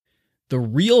The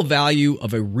real value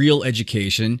of a real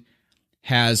education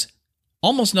has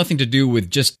almost nothing to do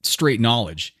with just straight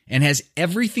knowledge and has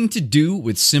everything to do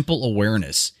with simple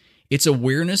awareness. It's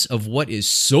awareness of what is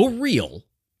so real,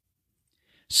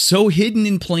 so hidden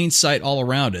in plain sight all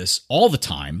around us all the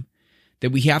time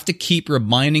that we have to keep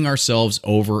reminding ourselves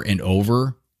over and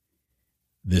over,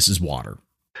 this is water.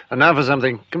 And now for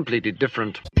something completely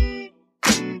different.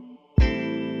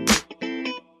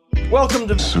 Welcome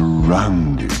to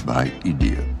Surrounded by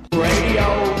Idiots Radio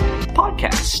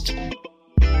Podcast.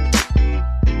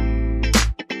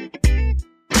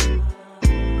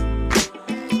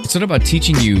 It's not about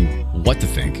teaching you what to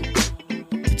think.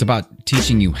 It's about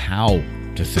teaching you how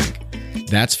to think.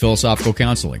 That's philosophical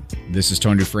counseling. This is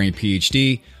Tony Dufresne,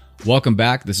 PhD. Welcome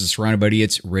back. This is Surrounded by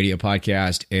Idiots Radio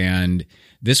Podcast. And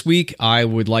this week, I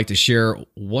would like to share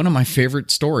one of my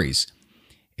favorite stories.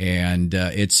 And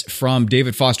it's from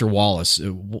David Foster Wallace,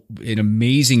 an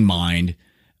amazing mind.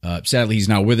 Sadly, he's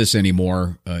not with us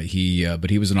anymore. But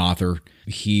he was an author.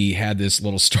 He had this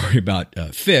little story about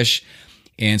fish.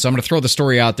 And so I'm going to throw the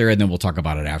story out there, and then we'll talk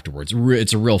about it afterwards.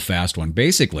 It's a real fast one.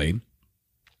 Basically,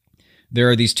 there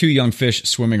are these two young fish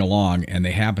swimming along, and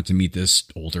they happen to meet this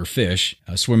older fish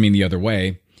swimming the other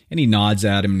way. And he nods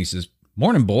at him, and he says,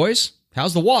 "Morning, boys.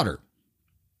 How's the water?"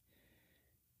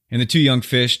 And the two young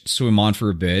fish swim on for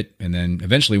a bit, and then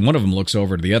eventually one of them looks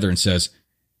over to the other and says,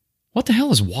 "What the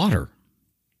hell is water?"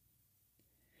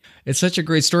 It's such a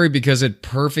great story because it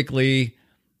perfectly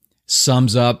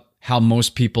sums up how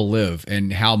most people live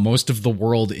and how most of the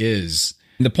world is.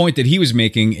 And the point that he was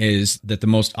making is that the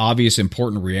most obvious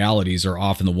important realities are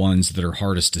often the ones that are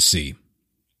hardest to see.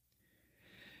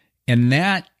 And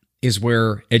that is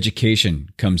where education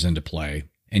comes into play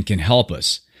and can help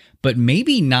us, but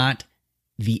maybe not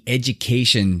the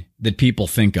education that people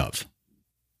think of.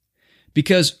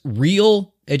 Because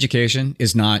real education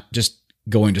is not just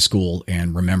going to school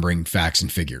and remembering facts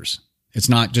and figures. It's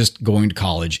not just going to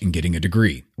college and getting a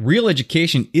degree. Real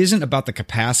education isn't about the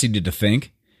capacity to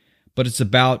think, but it's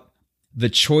about the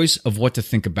choice of what to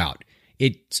think about.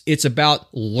 It's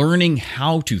about learning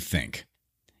how to think,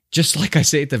 just like I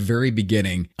say at the very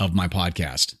beginning of my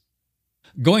podcast.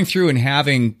 Going through and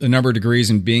having a number of degrees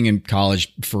and being in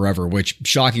college forever, which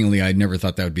shockingly, I never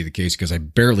thought that would be the case because I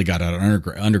barely got out of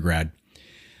undergrad,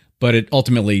 but it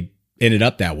ultimately ended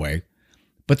up that way.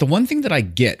 But the one thing that I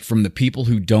get from the people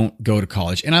who don't go to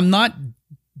college, and I'm not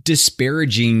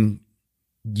disparaging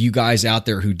you guys out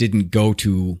there who didn't go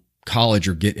to college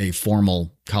or get a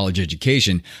formal college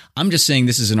education. I'm just saying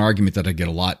this is an argument that I get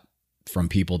a lot from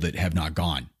people that have not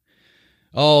gone.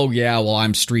 Oh, yeah, well,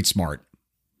 I'm street smart.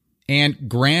 And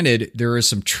granted, there is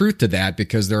some truth to that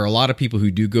because there are a lot of people who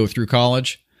do go through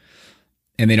college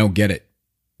and they don't get it.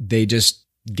 They just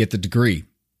get the degree.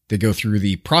 They go through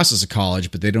the process of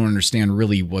college, but they don't understand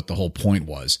really what the whole point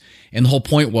was. And the whole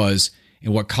point was,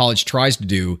 and what college tries to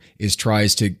do, is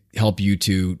tries to help you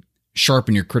to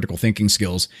sharpen your critical thinking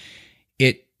skills.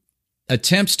 It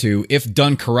attempts to, if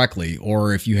done correctly,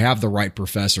 or if you have the right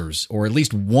professors, or at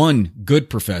least one good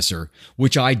professor,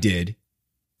 which I did,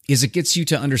 is it gets you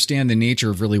to understand the nature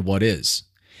of really what is.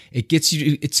 It gets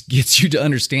you to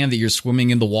understand that you're swimming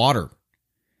in the water.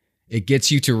 It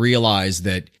gets you to realize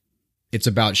that it's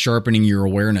about sharpening your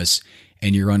awareness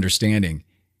and your understanding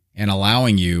and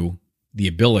allowing you the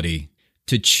ability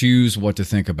to choose what to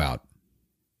think about.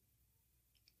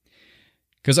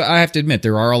 Because I have to admit,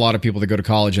 there are a lot of people that go to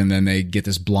college and then they get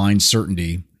this blind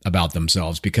certainty about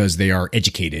themselves because they are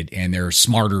educated and they're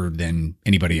smarter than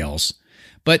anybody else.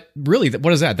 But really,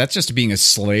 what is that? That's just being a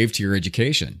slave to your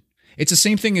education. It's the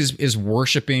same thing as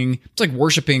worshiping. It's like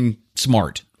worshiping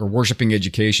smart or worshiping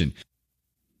education.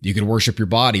 You could worship your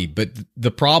body, but the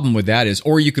problem with that is,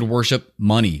 or you could worship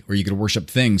money, or you could worship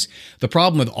things. The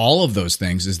problem with all of those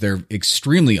things is they're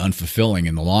extremely unfulfilling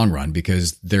in the long run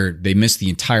because they miss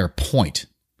the entire point.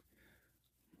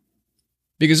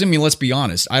 Because, I mean, let's be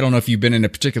honest. I don't know if you've been in a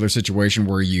particular situation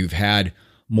where you've had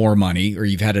more money or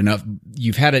you've had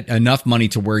enough money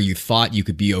to where you thought you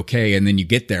could be okay. And then you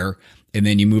get there and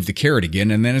then you move the carrot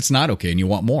again and then it's not okay and you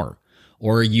want more.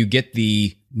 Or you get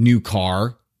the new/used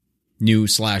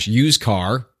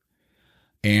car,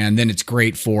 and then it's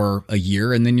great for a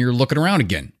year, and then you're looking around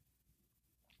again.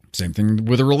 Same thing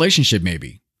with a relationship,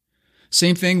 maybe.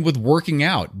 Same thing with working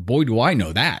out. Boy, do I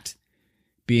know that.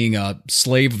 Being a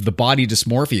slave of the body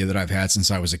dysmorphia that I've had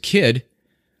since I was a kid,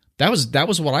 that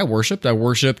was what I worshipped. I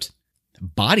worshipped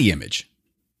body image.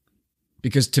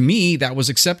 Because to me, that was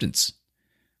acceptance.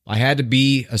 I had to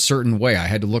be a certain way. I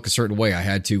had to look a certain way. I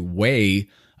had to weigh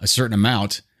a certain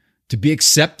amount to be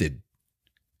accepted.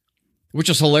 Which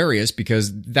was hilarious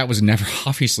because that was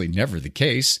obviously never the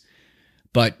case.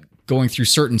 But going through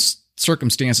certain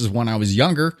circumstances when I was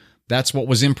younger, that's what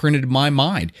was imprinted in my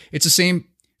mind. It's the same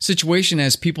situation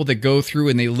as people that go through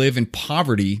and they live in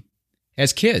poverty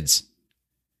as kids.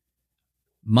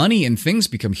 Money and things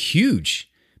become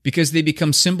huge because they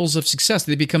become symbols of success.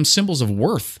 They become symbols of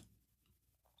worth.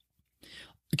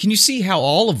 Can you see how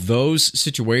all of those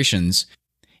situations,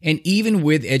 and even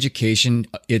with education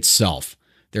itself,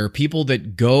 there are people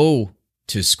that go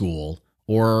to school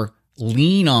or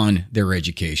lean on their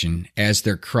education as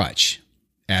their crutch,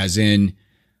 as in,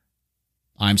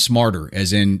 I'm smarter,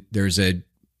 as in there's a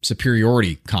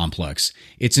superiority complex.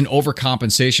 It's an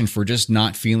overcompensation for just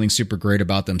not feeling super great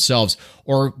about themselves,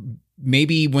 or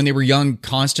maybe when they were young,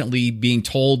 constantly being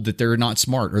told that they're not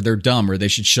smart or they're dumb or they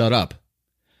should shut up,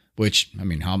 which, I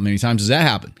mean, how many times does that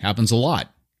happen? Happens a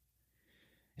lot.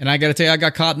 And I got to tell you, I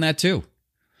got caught in that too.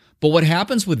 But what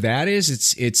happens with that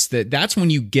is that's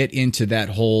when you get into that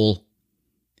whole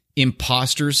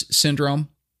imposter's syndrome.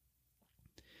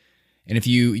 And if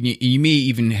you may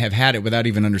even have had it without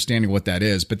even understanding what that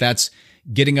is, but that's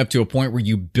getting up to a point where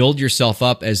you build yourself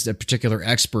up as a particular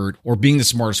expert or being the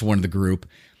smartest one in the group,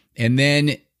 and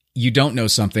then you don't know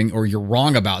something or you're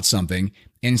wrong about something.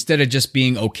 And instead of just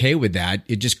being okay with that,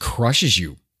 it just crushes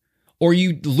you. Or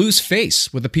you lose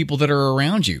face with the people that are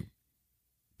around you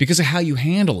because of how you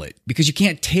handle it, because you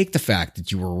can't take the fact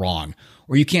that you were wrong,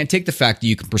 or you can't take the fact that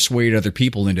you can persuade other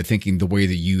people into thinking the way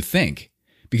that you think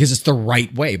because it's the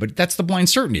right way. But that's the blind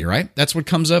certainty, right? That's what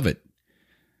comes of it.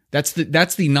 That's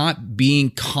the not being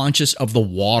conscious of the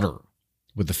water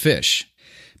with the fish.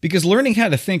 Because learning how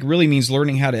to think really means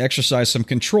learning how to exercise some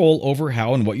control over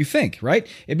how and what you think, right?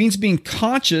 It means being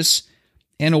conscious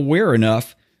and aware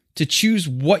enough to choose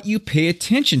what you pay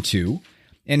attention to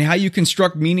and how you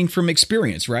construct meaning from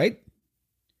experience, right?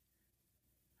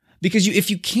 Because if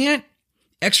you can't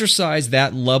exercise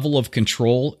that level of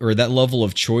control or that level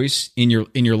of choice in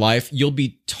your life, you'll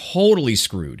be totally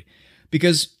screwed.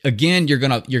 Because again, you're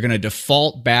gonna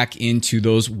default back into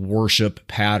those worship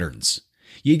patterns.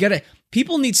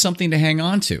 People need something to hang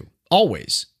on to,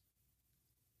 always.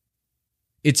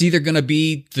 It's either going to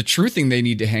be the true thing they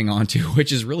need to hang on to,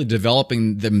 which is really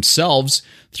developing themselves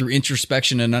through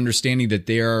introspection and understanding that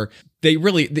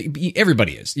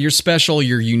everybody is. You're special,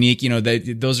 you're unique.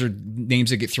 Those are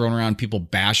names that get thrown around. People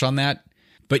bash on that,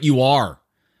 but you are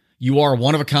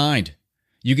one of a kind.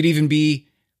 You could even be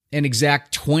an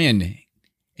exact twin,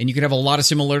 and you could have a lot of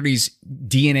similarities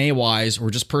DNA wise or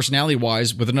just personality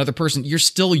wise with another person. You're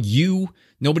still you.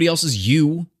 Nobody else is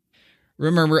you.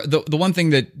 Remember, the one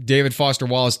thing that David Foster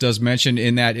Wallace does mention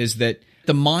in that is that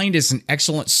the mind is an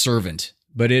excellent servant,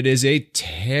 but it is a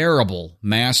terrible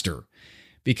master,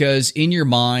 because in your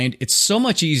mind, it's so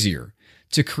much easier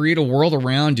to create a world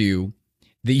around you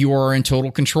that you are in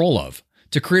total control of,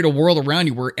 to create a world around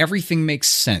you where everything makes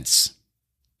sense.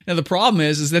 Now, the problem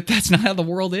is that that's not how the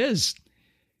world is.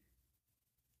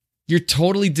 You're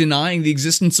totally denying the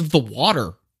existence of the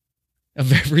water,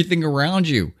 of everything around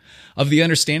you, of the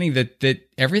understanding that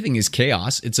everything is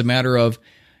chaos. It's a matter of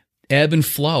ebb and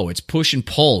flow. It's push and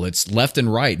pull. It's left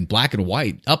and right and black and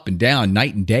white, up and down,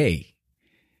 night and day.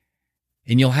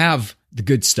 And you'll have the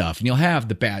good stuff and you'll have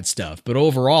the bad stuff. But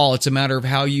overall, it's a matter of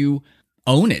how you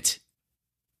own it.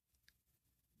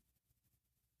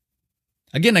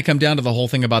 Again, I come down to the whole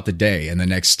thing about the day and the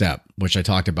next step, which I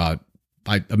talked about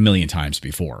a million times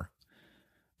before.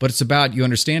 But it's about you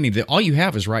understanding that all you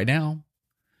have is right now.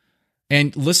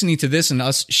 And listening to this and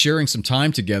us sharing some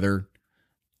time together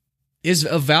is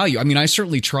of value. I mean, I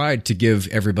certainly tried to give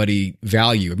everybody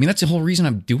value. I mean, that's the whole reason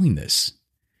I'm doing this,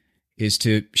 is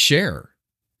to share,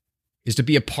 is to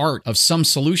be a part of some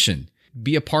solution,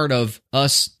 be a part of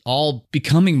us all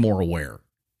becoming more aware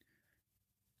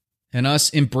and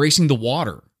us embracing the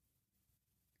water.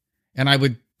 And I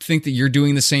would think that you're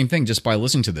doing the same thing just by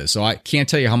listening to this. So I can't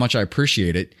tell you how much I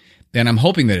appreciate it. And I'm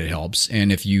hoping that it helps.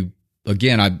 And if you,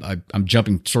 again, I'm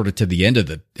jumping sort of to the end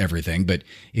of everything, but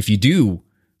if you do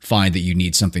find that you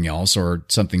need something else or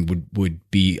something would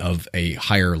be of a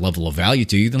higher level of value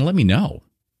to you, then let me know.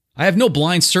 I have no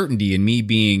blind certainty in me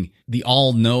being the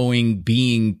all-knowing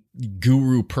being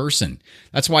guru person.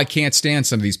 That's why I can't stand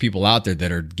some of these people out there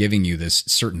that are giving you this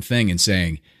certain thing and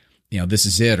saying, this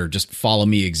is it, or just follow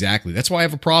me exactly. That's why I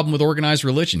have a problem with organized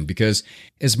religion, because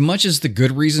as much as the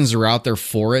good reasons are out there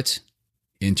for it,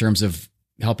 in terms of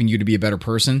helping you to be a better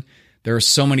person, there are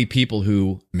so many people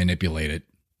who manipulate it.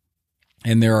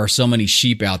 And there are so many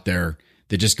sheep out there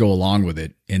that just go along with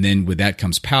it. And then with that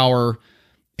comes power,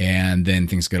 and then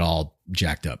things get all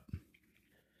jacked up.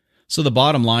 So the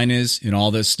bottom line is, in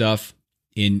all this stuff,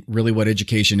 in really what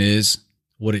education is,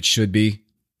 what it should be,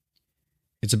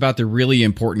 It's about the really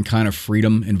important kind of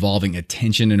freedom involving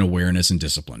attention and awareness and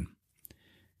discipline.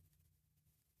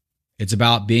 It's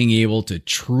about being able to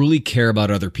truly care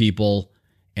about other people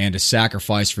and to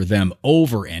sacrifice for them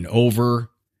over and over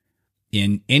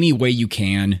in any way you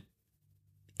can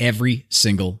every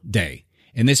single day.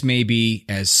 And this may be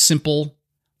as simple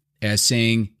as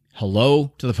saying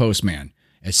hello to the postman,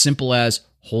 as simple as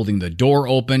holding the door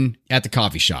open at the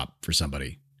coffee shop for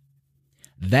somebody.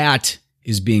 That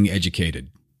is being educated.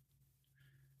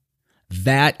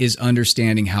 That is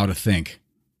understanding how to think.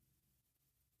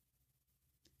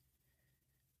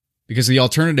 Because the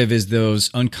alternative is those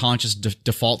unconscious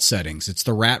default settings. It's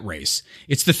the rat race.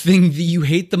 It's the thing that you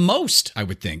hate the most, I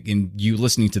would think, in you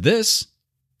listening to this.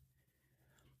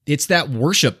 It's that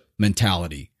worship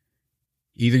mentality.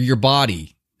 Either your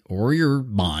body or your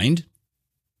mind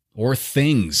or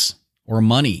things or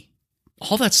money.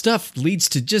 All that stuff leads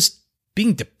to just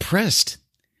being depressed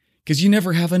because you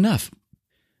never have enough.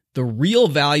 The real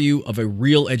value of a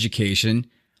real education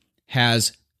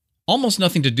has almost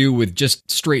nothing to do with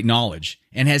just straight knowledge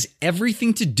and has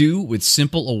everything to do with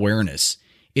simple awareness.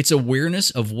 It's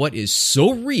awareness of what is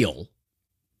so real,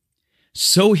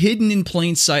 so hidden in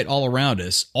plain sight all around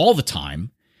us all the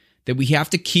time that we have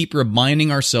to keep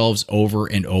reminding ourselves over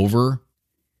and over,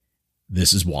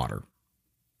 this is water.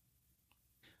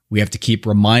 We have to keep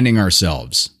reminding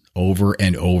ourselves over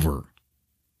and over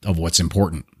of what's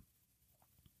important.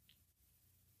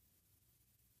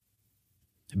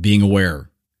 Being aware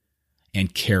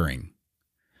and caring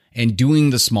and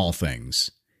doing the small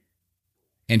things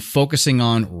and focusing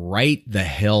on right the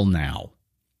hell now.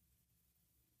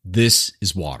 This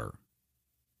is water.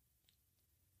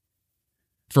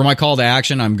 For my call to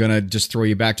action, I'm going to just throw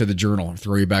you back to the journal,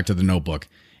 throw you back to the notebook,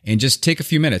 and just take a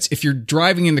few minutes. If you're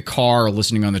driving in the car or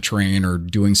listening on the train or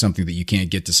doing something that you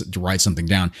can't get to write something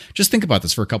down, just think about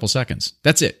this for a couple seconds.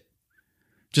 That's it.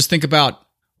 Just think about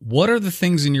what are the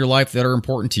things in your life that are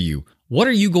important to you. What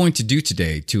are you going to do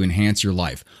today to enhance your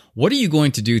life? What are you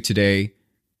going to do today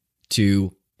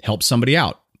to help somebody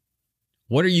out?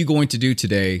 What are you going to do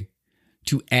today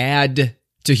to add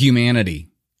to humanity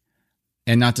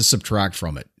and not to subtract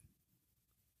from it?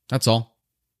 That's all.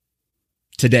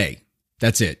 Today.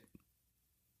 That's it.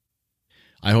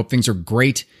 I hope things are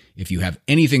great. If you have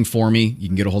anything for me, you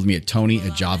can get a hold of me at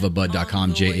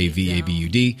tony@javabud.com,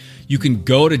 JAVABUD. You can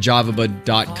go to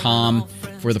javabud.com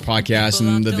for the podcast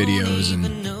and the videos.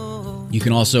 And you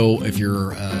can also, if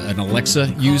you're an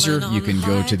Alexa user, you can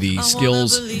go to the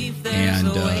skills and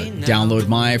download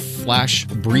my flash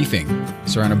briefing,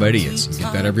 Surrounded by Idiots. You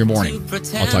get that every morning.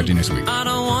 I'll talk to you next week. I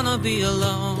don't want to be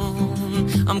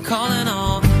alone. I'm calling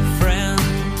all